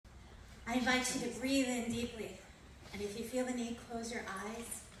I invite you to breathe in deeply. And if you feel the need, close your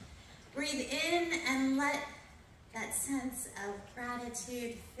eyes. Breathe in and let that sense of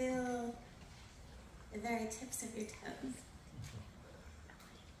gratitude fill the very tips of your toes.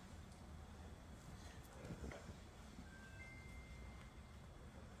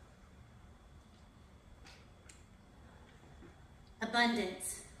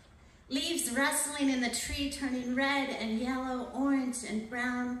 Abundance. Leaves rustling in the tree, turning red and yellow, orange and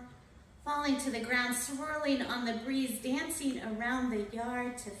brown, falling to the ground, swirling on the breeze, dancing around the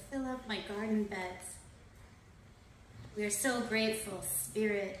yard to fill up my garden beds. We are so grateful,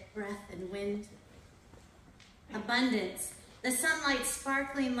 spirit, breath, and wind. Abundance. The sunlight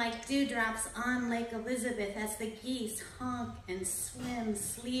sparkling like dewdrops on Lake Elizabeth as the geese honk and swim,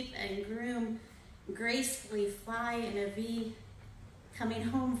 sleep and groom, gracefully fly in a V, coming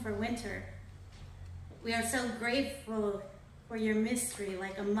home for winter. We are so grateful for your mystery,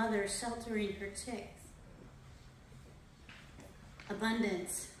 like a mother sheltering her chicks.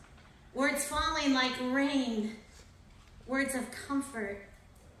 Abundance. Words falling like rain, words of comfort,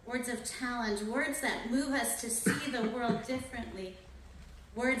 words of challenge, words that move us to see the world differently,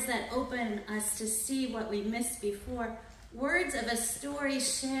 words that open us to see what we missed before, words of a story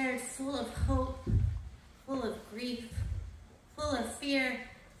shared full of hope, full of grief, full of fear,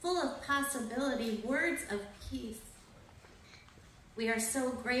 full of possibility, words of peace. We are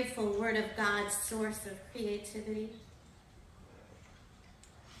so grateful, Word of God, source of creativity.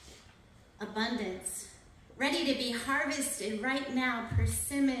 Abundance. Ready to be harvested right now,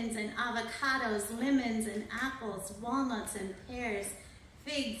 persimmons and avocados, lemons and apples, walnuts and pears,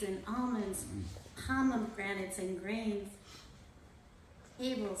 figs and almonds, pomegranates and grains.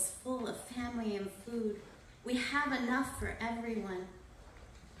 Tables full of family and food. We have enough for everyone.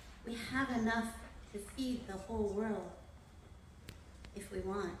 We have enough to feed the whole world if we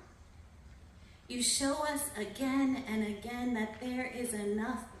want. You show us again and again that there is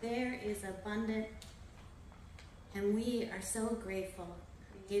enough, there is abundant, and we are so grateful,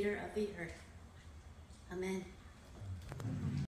 Creator of the earth. Amen.